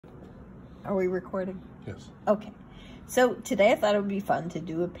Are we recording? Yes. Okay. So today I thought it would be fun to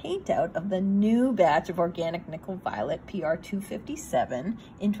do a paint out of the new batch of Organic Nickel Violet PR257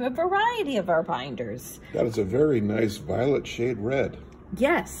 into a variety of our binders. That is a very nice violet shade red.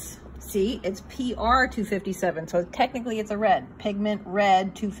 Yes. See, it's PR257, so technically it's a red. Pigment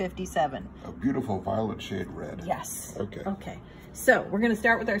red 257. A beautiful violet shade red. Yes. Okay. Okay. So we're going to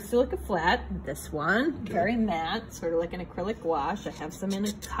start with our Silica Flat, this one, okay. Very matte, sort of like an acrylic wash. I have some in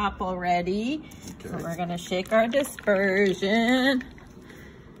a cup already. Okay. So we're going to shake our dispersion.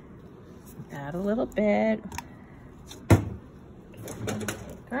 Add a little bit.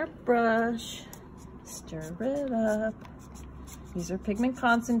 Take our brush, stir it up. These are pigment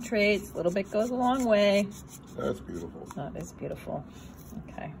concentrates. A little bit goes a long way. That's beautiful. That is beautiful.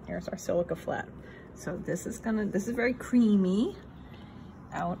 Okay, here's our Silica Flat. So this is very creamy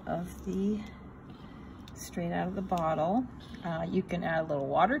straight out of the bottle. You can add a little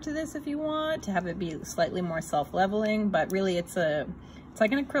water to this if you want to have it be slightly more self-leveling, but really it's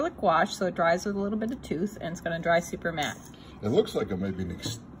like an acrylic wash, so it dries with a little bit of tooth and it's going to dry super matte. It looks like it might be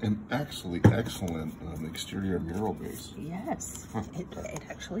an actually excellent exterior mural base. Yes, it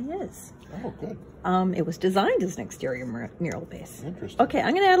actually is. Oh, good. It was designed as an exterior mural base. Interesting. Okay,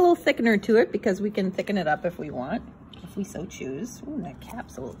 I'm going to add a little thickener to it because we can thicken it up if we want, if we so choose. Ooh, that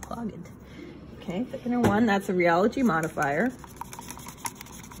cap's a little clogged. Okay, thickener 1, that's a rheology modifier.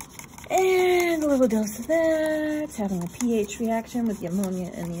 And a little dose of that. It's having a pH reaction with the ammonia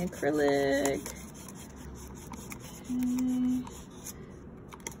and the acrylic. Okay.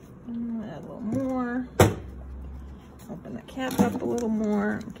 Add a little more. Open the cap up a little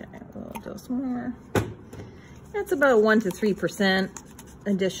more. Okay, a little dose more. That's about 1 to 3%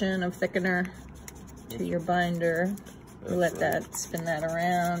 addition of thickener to your binder. You let that spin that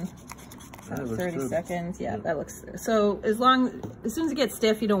around. About 30 good. Seconds. Yeah, that looks so. As soon as it gets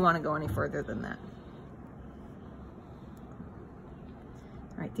stiff, you don't want to go any further than that.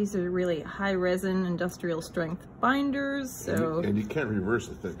 All right, these are really high resin industrial strength binders. So and you can't reverse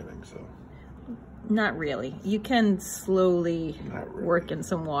the thickening, so. Not really. You can slowly work in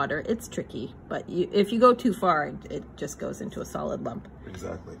some water. It's tricky, but if you go too far, it just goes into a solid lump.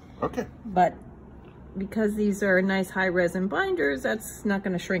 Exactly. Okay. But because these are nice high resin binders, that's not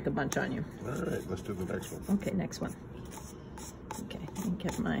going to shrink a bunch on you. All right, let's do the next one. Okay, next one. Okay, let me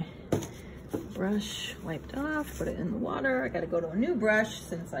get my brush wiped off, put it in the water. I got to go to a new brush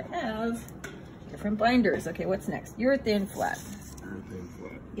since I have different binders. Okay, what's next? Urethane Flat. Urethane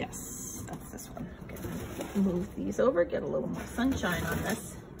Flat. Yes, that's this one. Okay, move these over, get a little more sunshine on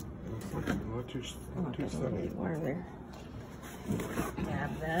this. Not too sunny. Water there.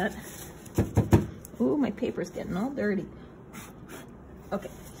 Grab that. Ooh, my paper's getting all dirty. Okay,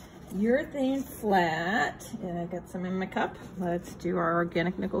 Urethane Flat. And I got some in my cup. Let's do our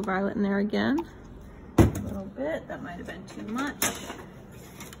Organic Nickel Violet in there again. A little bit. That might have been too much.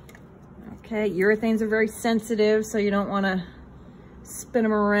 Okay, urethanes are very sensitive, so you don't want to spin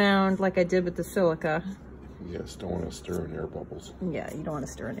them around like I did with the silica. Yes, don't want to stir in air bubbles. Yeah, you don't want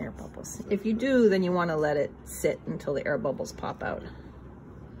to stir in air bubbles. If you do, then you want to let it sit until the air bubbles pop out.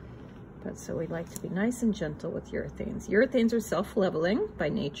 But so we like to be nice and gentle with urethanes. Urethanes are self-leveling by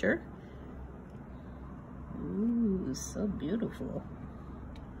nature. Ooh, so beautiful.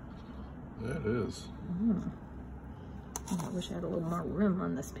 That is. Oh, I wish I had a little more room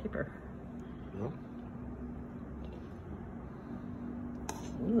on this paper. Well,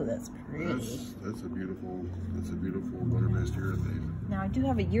 ooh, that's pretty. That's a beautiful water-based urethane. Now I do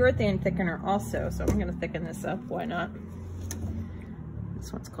have a urethane thickener also, so I'm going to thicken this up. Why not?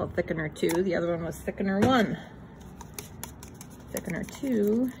 This one's called thickener 2. The other one was thickener 1. Thickener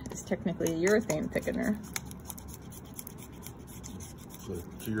 2 is technically a urethane thickener. So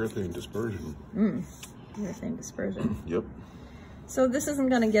it's a urethane dispersion. Urethane dispersion. Yep. So this isn't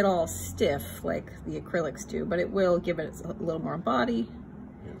going to get all stiff like the acrylics do, but it will give it a little more body.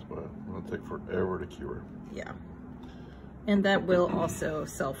 Yes, but it'll take forever to cure. Yeah. And that will also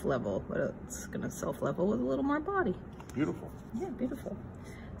self-level, but it's going to self-level with a little more body. Beautiful. Yeah, beautiful.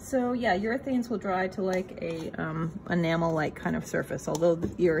 So yeah, urethanes will dry to like a enamel-like kind of surface, although the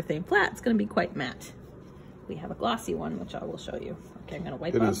Urethane Flat is going to be quite matte. We have a glossy one, which I will show you. Okay, I'm going to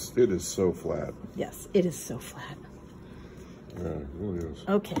wipe off. It is so flat. Yes, it is so flat. Yeah, it really is.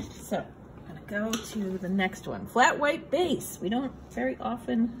 Okay, so I'm going to go to the next one. Flat white base. We don't very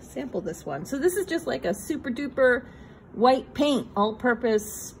often sample this one. So this is just like a super duper white paint,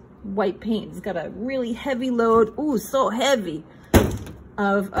 all-purpose white paint. It's got a really heavy load. Ooh, so heavy.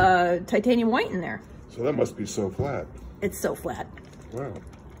 Of titanium white in there. So that must be so flat. It's so flat. Wow.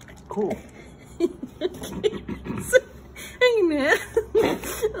 Cool. So, hey man.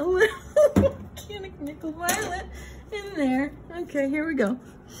 Nickel Violet in there. Okay, here we go.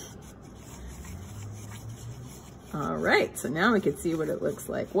 All right, so now we can see what it looks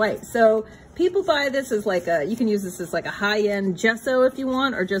like white. So people buy this as like a, you can use this as like a high-end gesso if you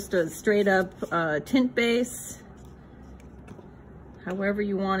want, or just a straight up tint base. However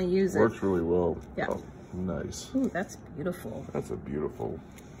you want to use it. Works really well. Yeah. Oh, nice. Ooh, that's beautiful. That's a beautiful.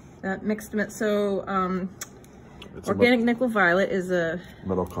 That mixed, so Organic Nickel Violet is a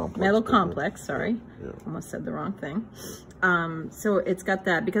metal complex. Metal complex, sorry. Yeah. Almost said the wrong thing. So it's got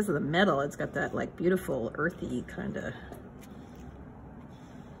that, because of the metal, it's got that like beautiful earthy kind of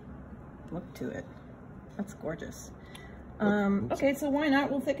look to it. That's gorgeous. Okay, so why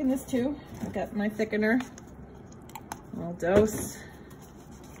not? We'll thicken this too. I've got my thickener. I'll dose.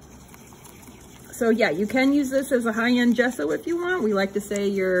 So yeah, you can use this as a high-end gesso if you want. We like to say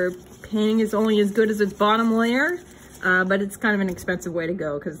your painting is only as good as its bottom layer, but it's kind of an expensive way to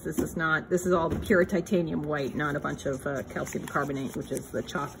go because this is all pure titanium white, not a bunch of calcium carbonate, which is the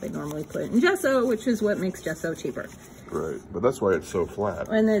chalk they normally put in gesso, which is what makes gesso cheaper. Right, but that's why it's so flat.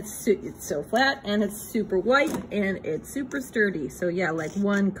 And it's so flat, and it's super white, and it's super sturdy. So yeah, like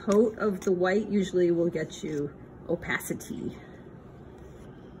one coat of the white usually will get you opacity.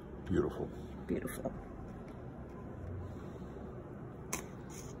 Beautiful. Beautiful.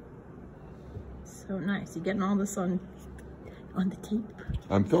 So nice. You getting all this on the tape?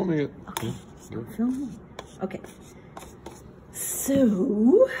 I'm filming it. Okay, stop filming. Okay.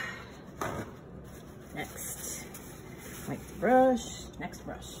 So next, white brush. Next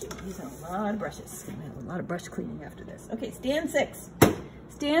brush. I'm using a lot of brushes. I'm gonna have a lot of brush cleaning after this. Okay, stand 6.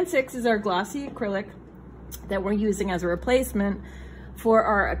 Stand 6 is our glossy acrylic that we're using as a replacement for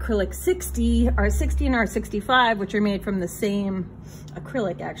our acrylic 60, our 60 and our 65, which are made from the same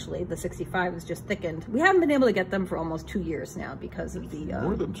acrylic actually. The 65 is just thickened. We haven't been able to get them for almost 2 years now because of the...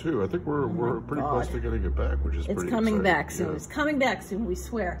 More than 2. I think we're pretty close to getting it back, which is pretty exciting. It's coming back soon. Yeah. It's coming back soon, we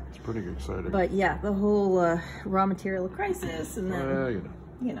swear. It's pretty exciting. But yeah, the whole raw material crisis and then,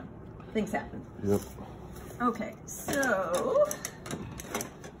 you know, things happen. Yep. Okay, so...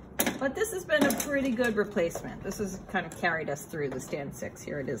 But this has been a pretty good replacement. This has kind of carried us through the stand 6.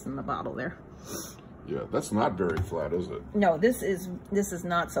 Here it is in the bottle there. Yeah, that's not very flat, is it? No, this is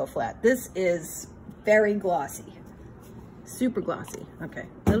not so flat. This is very glossy. Super glossy. Okay,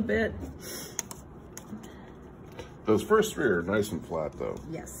 a little bit. Those first 3 are nice and flat though.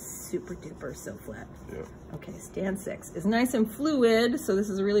 Yes, super duper, so flat. Yeah. Okay, stand 6 is nice and fluid. So this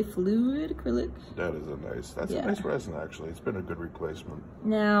is a really fluid acrylic. That is that's a nice resin actually. It's been a good replacement.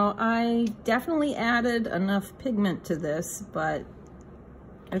 Now, I definitely added enough pigment to this, but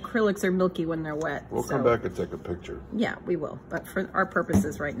acrylics are milky when they're wet. We'll come back and take a picture. Yeah, we will. But for our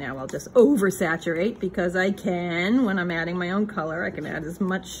purposes right now, I'll just oversaturate because I can, when I'm adding my own color, I can add as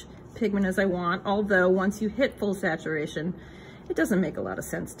much pigment as I want. Although once you hit full saturation, it doesn't make a lot of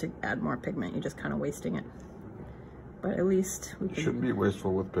sense to add more pigment. You're just kind of wasting it. But at least we can... You shouldn't be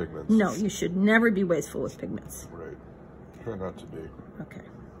wasteful with pigments. No, you should never be wasteful with pigments. Right. Try not to be. Okay.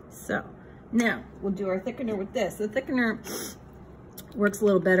 So now we'll do our thickener with this. The thickener works a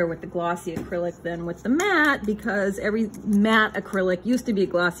little better with the glossy acrylic than with the matte because every matte acrylic used to be a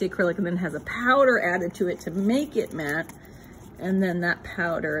glossy acrylic and then has a powder added to it to make it matte. And then that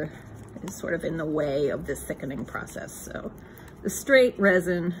powder is sort of in the way of this thickening process. So the straight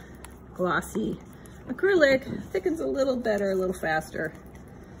resin glossy acrylic thickens a little better, a little faster.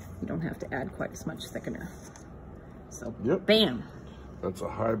 You don't have to add quite as much thickener. So bam. That's a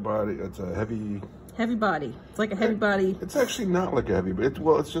high body, it's a heavy body. It's like a heavy body. It's actually not like a heavy, but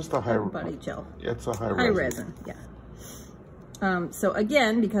it's just a high body gel. Yeah, it's a high resin. Yeah. So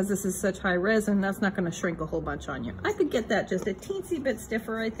again, because this is such high resin, that's not going to shrink a whole bunch on you. I could get that just a teensy bit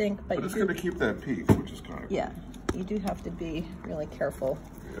stiffer, I think, but it's going to keep that peak, which is kind of cool. You do have to be really careful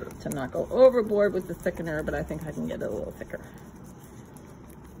to not go overboard with the thickener, but I think I can get it a little thicker.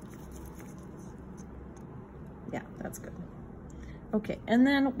 Yeah, that's good. Okay, and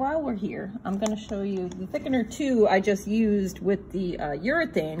then while we're here, I'm going to show you the thickener 2 I just used with the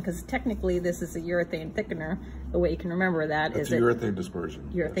urethane, because technically this is a urethane thickener. The way you can remember that is urethane dispersion.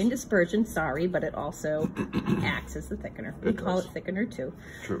 Urethane dispersion, sorry, but it also acts as the thickener. We call it thickener 2.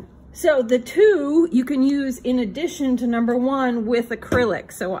 True. So the 2 you can use in addition to number 1 with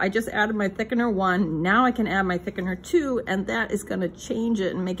acrylic. So I just added my thickener 1. Now I can add my thickener 2, and that is going to change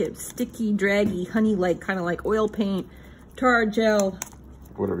it and make it sticky, draggy, honey-like, kind of like oil paint, tar gel,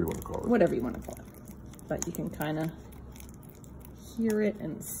 whatever you want to call it. Whatever you want to call it. But you can kind of hear it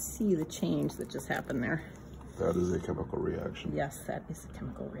and see the change that just happened there. That is a chemical reaction. Yes, that is a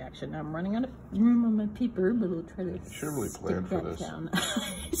chemical reaction. Now I'm running out of room on my paper, but I'll try to should really plan for this. Down.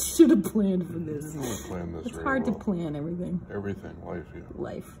 should have planned for this. It's hard to plan everything. Everything, life, yeah.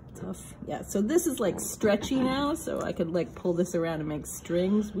 Life, tough. Yeah, so this is like stretchy now, so I could like pull this around and make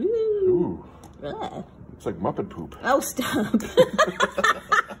strings. Woo! Ooh. Ah. It's like Muppet poop. Oh, stop.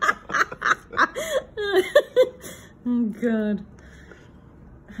 Oh, God.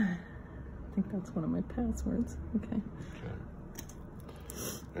 I think that's one of my passwords. Okay.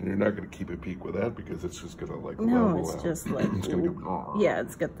 And you're not going to keep a peak with that because it's just going to like no, level it's out. just like, it's gonna go, yeah,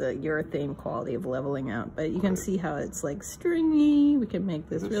 it's got the urethane quality of leveling out. But you can see how it's like stringy. We can make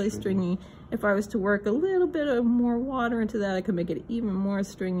this really stringy. If I was to work a little bit of more water into that, I could make it even more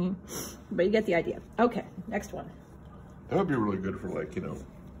stringy. But you get the idea. Okay, next one. That would be really good for like, you know,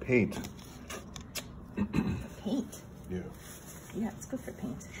 paint. Paint? Yeah. Yeah, it's good for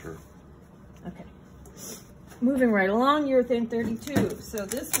paint. Sure. Okay. Moving right along, urethane 32. So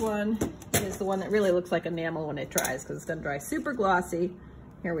this one is the one that really looks like enamel when it dries because it's going to dry super glossy.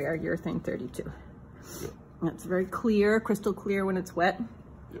 Here we are, urethane 32. Yep. It's very clear, crystal clear when it's wet.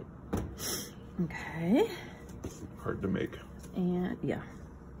 Yep. Okay. Hard to make. And yeah.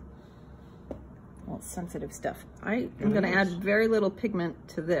 Well, sensitive stuff. I am going to add very little pigment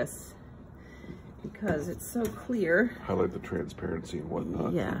to this because it's so clear. Highlight the transparency and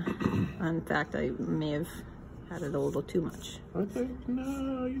whatnot. Yeah. In fact, I may have added a little too much. I think,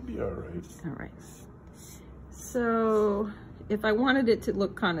 no, you'd be all right. All right. So if I wanted it to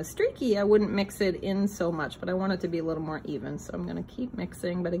look kind of streaky, I wouldn't mix it in so much, but I want it to be a little more even. So I'm going to keep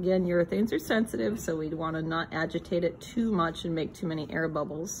mixing. But again, urethanes are sensitive, so we'd want to not agitate it too much and make too many air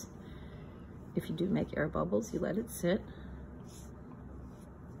bubbles. If you do make air bubbles, you let it sit.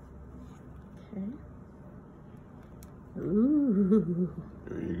 Okay. Ooh.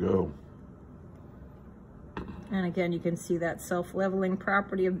 There you go. And again, you can see that self-leveling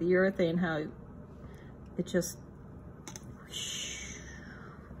property of the urethane, how it just...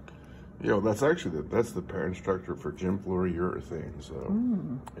 You know, that's actually, that's the parent structure for gym floor urethane, so,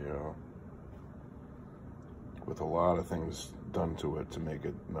 yeah. With a lot of things done to it to make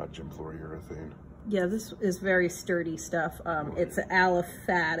it not gym floor urethane. Yeah, this is very sturdy stuff. It's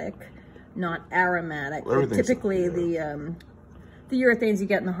aliphatic, not aromatic. Typically, the urethanes you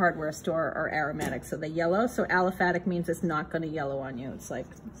get in the hardware store are aromatic, so they yellow. So aliphatic means it's not going to yellow on you. It's like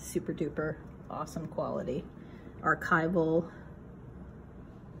super duper awesome quality. Archival,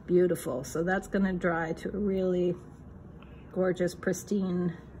 beautiful. So that's going to dry to a really gorgeous,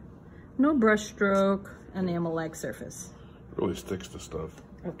 pristine, no brush stroke, enamel-like surface. Really sticks to stuff.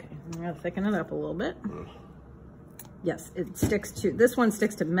 Okay, I'm going to thicken it up a little bit. Yes, it sticks to, this one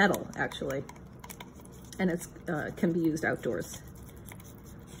sticks to metal, actually. And it's can be used outdoors.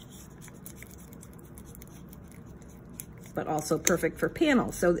 But also perfect for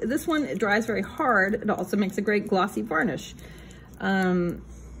panels. So this one, it dries very hard. It also makes a great glossy varnish.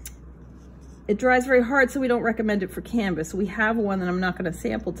 It dries very hard, so we don't recommend it for canvas. We have one that I'm not going to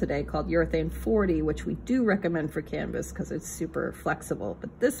sample today called Urethane 40, which we do recommend for canvas because it's super flexible.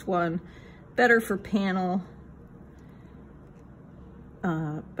 But this one, better for panel.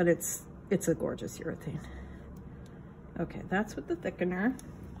 But it's a gorgeous urethane. Okay, that's with the thickener.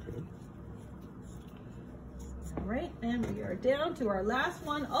 Okay. All right, and we are down to our last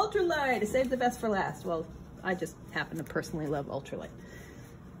one, Ultralight. Save the best for last. Well, I just happen to personally love Ultralight.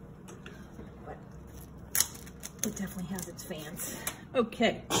 But it definitely has its fans.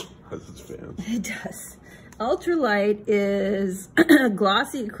 Okay. Has its fans. It does. Ultralight is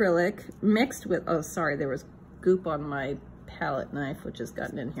glossy acrylic mixed with, oh, sorry, there was goop on my palette knife, which has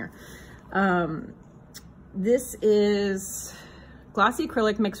gotten in here. This is glossy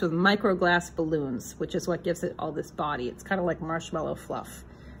acrylic mixed with microglass balloons, which is what gives it all this body. It's kind of like marshmallow fluff.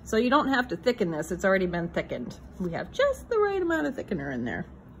 So you don't have to thicken this. It's already been thickened. We have just the right amount of thickener in there.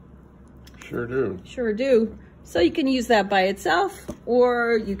 Sure do. Sure do. So you can use that by itself,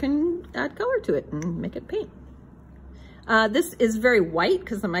 or you can add color to it and make it paint. This is very white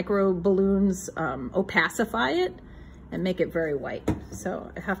because the micro balloons opacify it and make it very white.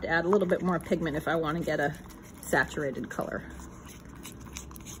 So I have to add a little bit more pigment if I want to get a saturated color.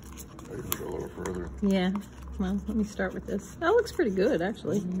 I can go a little further. Yeah, well, let me start with this. That looks pretty good,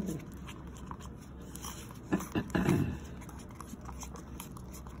 actually.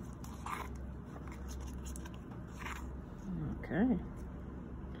 Okay.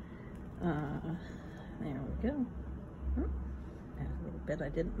 There we go. Oh, add a little bit I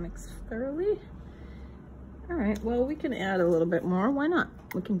didn't mix thoroughly. All right, well, we can add a little bit more. Why not?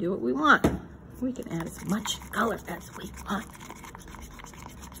 We can do what we want. We can add as much color as we want.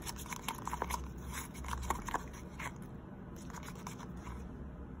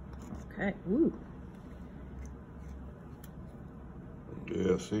 Okay, ooh. Yeah,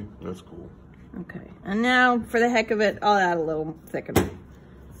 Yeah, see, that's cool. Okay, and now for the heck of it, I'll add a little thickener.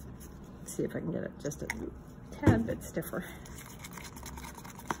 Let's see if I can get it just a tad bit stiffer.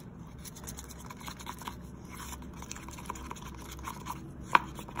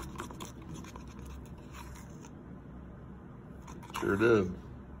 Sure did.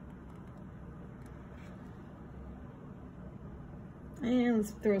 And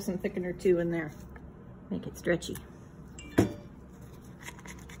let's throw some thickener too in there. Make it stretchy.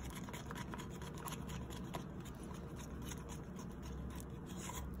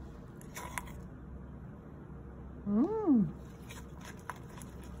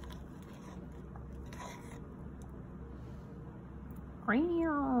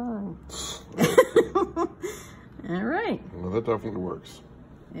 All right. Well, that definitely works.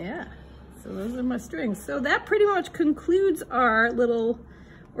 Yeah. So those are my strings. So that pretty much concludes our little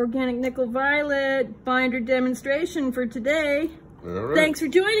Organic Nickel Violet binder demonstration for today. All right. Thanks for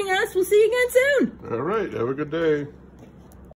joining us. We'll see you again soon. All right. Have a good day.